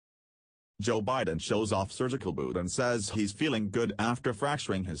Joe Biden shows off surgical boot and says he's feeling good after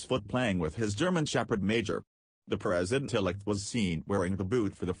fracturing his foot playing with his German Shepherd Major. The president-elect was seen wearing the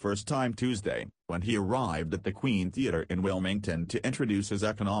boot for the first time Tuesday, when he arrived at the Queen Theatre in Wilmington to introduce his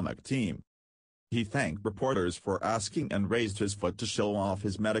economic team. He thanked reporters for asking and raised his foot to show off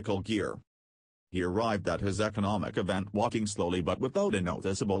his medical gear. He arrived at his economic event walking slowly but without a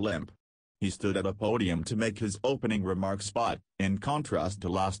noticeable limp. He stood at a podium to make his opening remarks, but, in contrast to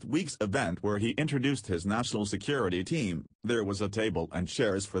last week's event where he introduced his national security team, there was a table and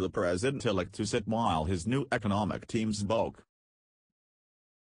chairs for the president-elect to sit while his new economic team spoke.